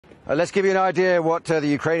Let's give you an idea what the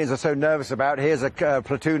Ukrainians are so nervous about. Here's a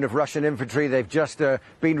platoon of Russian infantry. They've just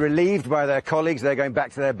been relieved by their colleagues. They're going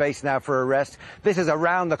back to their base now for a rest. This is a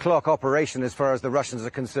round-the-clock operation as far as the Russians are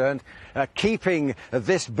concerned, keeping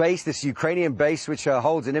this base, this Ukrainian base, which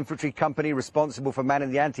holds an infantry company responsible for manning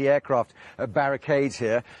the anti-aircraft barricades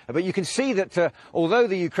here. But you can see that although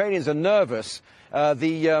the Ukrainians are nervous,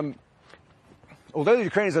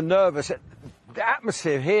 the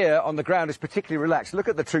atmosphere here on the ground is particularly relaxed. Look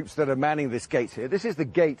at the troops that are manning this gate here. This is the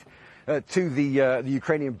gate to the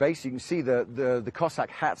Ukrainian base. You can see the Cossack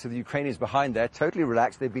hats of the Ukrainians behind there, totally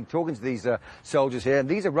relaxed. They've been talking to these soldiers here, and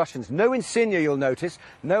these are Russians. No insignia, you'll notice,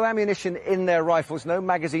 no ammunition in their rifles, no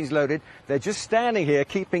magazines loaded. They're just standing here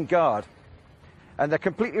keeping guard. And they're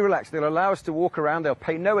completely relaxed. They'll allow us to walk around. They'll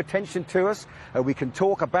pay no attention to us. We can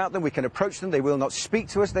talk about them. We can approach them. They will not speak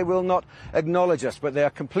to us. They will not acknowledge us. But they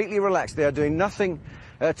are completely relaxed. They are doing nothing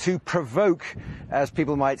to provoke, as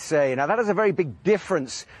people might say. Now, that is a very big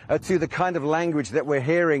difference to the kind of language that we're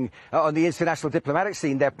hearing on the international diplomatic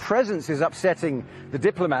scene. Their presence is upsetting the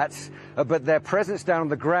diplomats, but their presence down on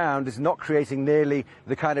the ground is not creating nearly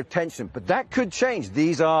the kind of tension. But that could change.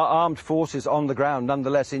 These are armed forces on the ground,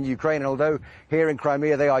 nonetheless, in Ukraine. And although here in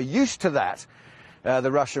Crimea they are used to that,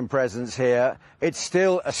 the Russian presence here, it's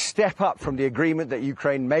still a step up from the agreement that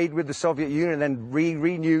Ukraine made with the Soviet Union and then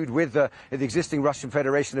renewed with the existing Russian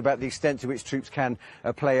Federation about the extent to which troops can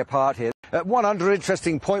play a part here. One other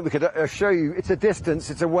interesting point we could show you, it's a distance,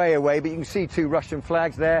 it's a way away, but you can see two Russian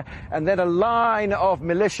flags there, and then a line of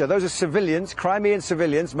militia. Those are civilians, Crimean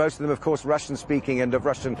civilians, most of them, of course, Russian-speaking and of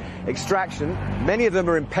Russian extraction. Many of them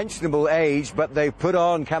are in pensionable age, but they've put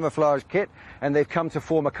on camouflage kit, and they've come to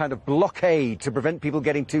form a kind of blockade to prevent people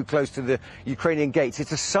getting too close to the Ukrainian gates.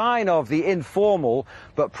 It's a sign of the informal,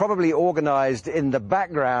 but probably organized in the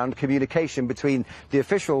background, communication between the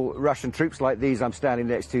official Russian troops like these I'm standing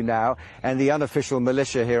next to now and the unofficial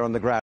militia here on the ground.